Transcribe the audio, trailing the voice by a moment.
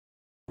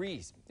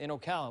degrees in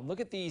Ocala. Look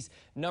at these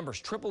numbers,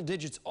 triple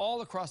digits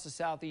all across the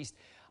southeast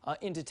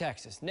into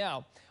Texas.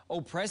 Now,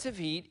 oppressive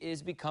heat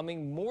is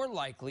becoming more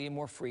likely and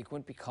more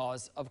frequent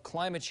because of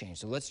climate change.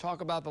 So let's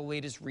talk about the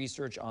latest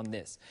research on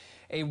this.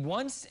 A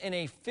once in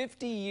a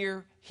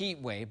 50-year heat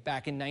wave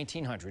back in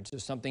 1900, so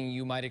something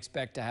you might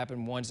expect to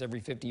happen once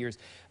every 50 years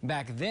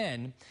back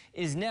then,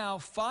 is now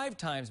 5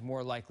 times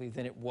more likely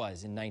than it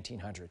was in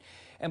 1900.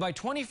 And by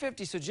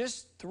 2050, so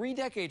just 3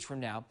 decades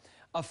from now,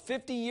 a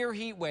 50-year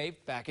heat wave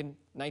back in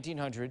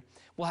 1900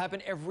 will happen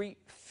every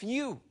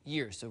few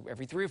years. So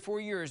every 3 or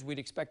 4 years, we'd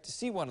expect to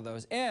see one of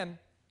those. And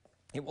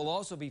it will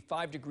also be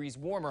 5 degrees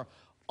warmer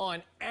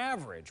on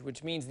average,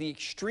 which means the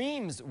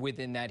extremes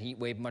within that heat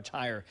wave much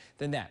higher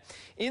than that.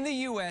 In the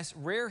U.S.,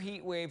 rare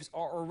heat waves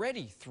are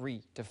already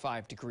 3 to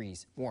 5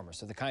 degrees warmer.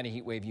 So the kind of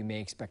heat wave you may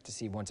expect to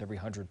see once every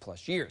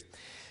 100+ years.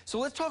 So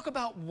let's talk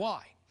about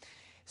why.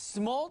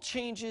 Small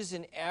changes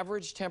in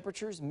average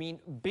temperatures mean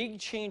big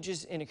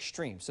changes in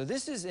extremes. So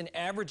this is an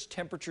average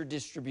temperature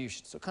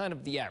distribution, so kind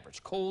of the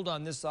average. Cold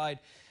on this side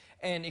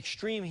and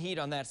extreme heat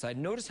on that side.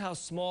 Notice how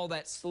small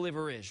that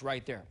sliver is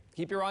right there.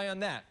 Keep your eye on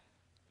that,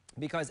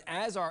 because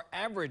as our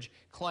average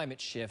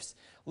climate shifts,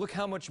 look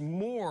how much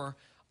more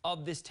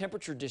of this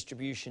temperature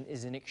distribution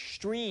is in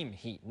extreme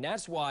heat. And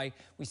that's why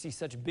we see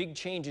such big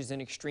changes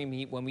in extreme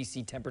heat when we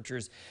see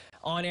temperatures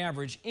on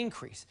average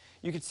increase.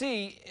 You can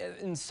see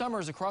in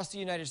summers across the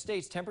United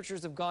States,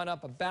 temperatures have gone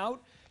up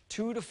about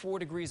 2 to 4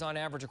 degrees on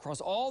average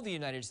across all the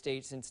United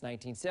States since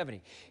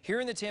 1970. Here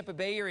in the Tampa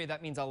Bay area,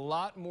 that means a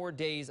lot more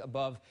days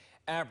above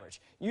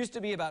average. Used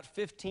to be about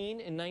 15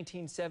 in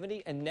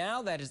 1970, and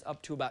now that is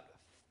up to about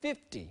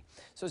 50.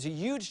 So it's a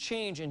huge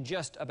change in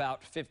just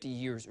about 50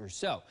 years or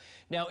so.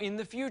 Now, in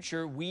the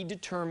future, we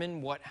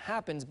determine what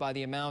happens by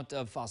the amount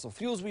of fossil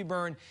fuels we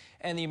burn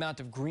and the amount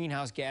of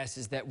greenhouse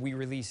gases that we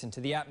release into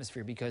the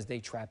atmosphere, because they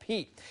trap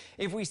heat.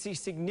 If we see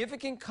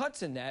significant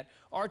cuts in that,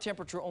 our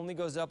temperature only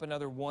goes up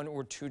another 1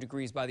 or 2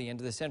 degrees by the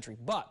end of the century.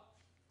 But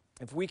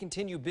if we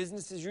continue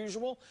business as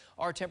usual,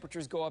 our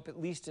temperatures go up at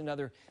least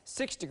another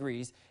 6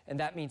 degrees, and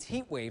that means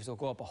heat waves will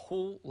go up a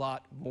whole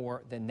lot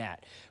more than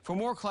that. For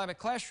more Climate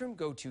Classroom,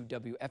 go to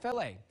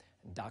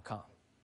WFLA.com.